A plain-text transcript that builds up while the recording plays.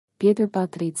Pjetër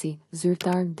Patrici,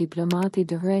 zyrtar, diplomati,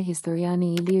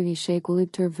 historiani Ilir I shekullit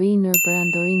të ri në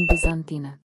Perandorinë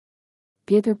Bizantine.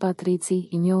 Pjetër Patrici,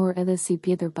 I njohur edhe si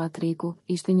Pjetër Patriku,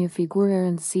 ishte një figurë e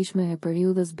rëndësishme e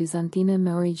periudhës bizantine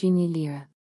me origjinë ilire.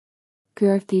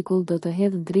 Ky artikull do të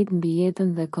hedhë dritë mbi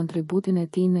jetën dhe kontributin e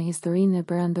tij në historinë e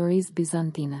Perandorisë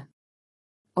Bizantine.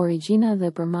 Origjina dhe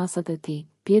përmasat e tij.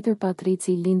 Pjetër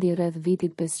Patrici lindi rreth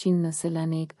vitit 500 në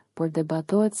Selanik, por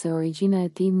debatohet se origjina e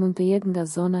tij mund të jetë nga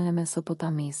zona e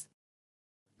Mesopotamisë.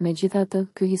 Megjithatë,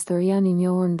 ky historian I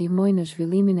njohur ndihmoi në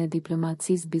zhvillimin e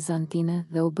diplomacisë bizantine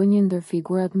dhe u bë një ndër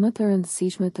figurat më të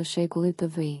rëndësishme të shekullit të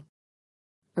ri.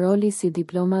 Roli si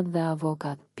diplomat dhe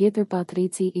avokat. Pjetër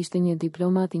Patrici ishte një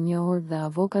diplomat I njohur dhe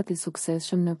avokat I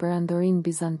suksesshëm në Perandorinë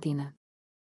Bizantine.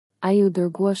 Ai u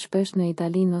dërgua shpesh në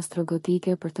Italinë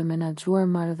ostrogotike për të menaxhuar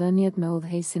marrëdhëniet me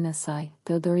udhëheqësin e saj,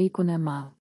 Teodorikun e Madh.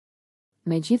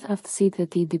 Me gjithë aftësitë e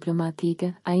tij diplomatike,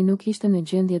 ai nuk ishte në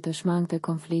gjendje të shmangte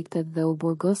konfliktet dhe u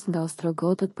burgos nga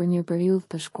ostrogotët për një periudhë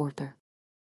të shkurtër.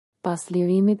 Pas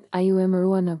lirimit, ai u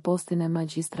emërua në postin e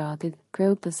magjistratit,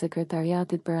 kreut të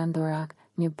sekretariatit perandorak,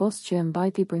 një post që e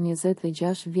mbajti për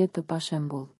 26 vjet të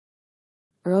pashembull.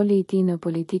 Roli I tij në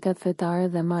politikat fetare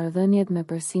dhe marrëdhëniet me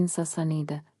Persinë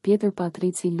Sasanide. Pjetër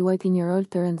Patrici luajti një rol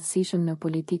të rëndësishëm në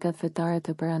politikat fetare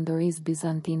të Perandorisë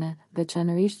Bizantine,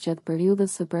 veçanërisht gjatë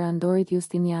periudhës së perandorit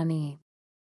Justiniani I.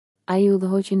 Ai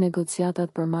udhëhoqi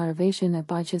negociatat për marrëveshjen e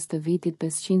paqes të vitit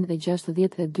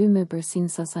 562 me Persinë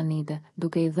Sasanide,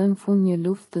 duke I dhënë fund një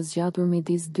luftë të zgjatur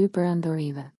midis dy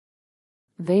perandorive.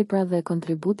 Vepra dhe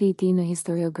kontributi I tij në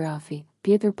historiografi.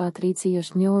 Pjetër Patrici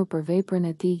është njohur për veprën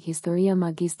e tij Historia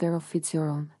Magister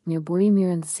Officiorum, një burim I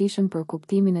rëndësishëm për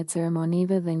kuptimin e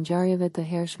ceremonive dhe ngjarjeve të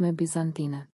hershme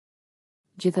bizantine.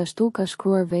 Gjithashtu ka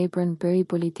shkruar veprën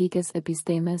Peripolitikes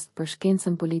Epistemes për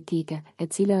shkencën politike, e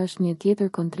cila është një tjetër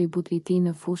kontribut I tij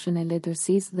në fushën e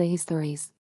letërsisë dhe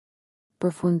historisë.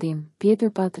 Përfundim,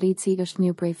 Pjetër Patrici është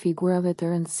një prej figurave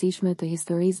të rëndësishme të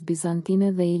historisë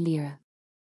bizantine dhe ilire.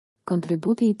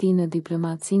 Kontributi I tij në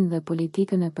diplomacinë dhe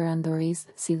politikën e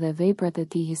Perandorisë, si dhe veprat e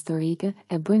tij historike,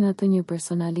 e bëjnë atë një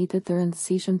personalitet të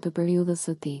rëndësishëm të periudhës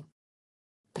së tij.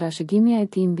 Trashëgimia e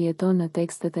tij mbijeton në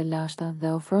tekstet e lashta dhe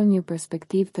ofron një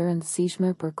perspektivë të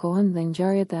rëndësishme për kohën dhe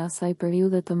ngjarjet e asaj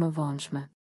periudhe të mëvonshme.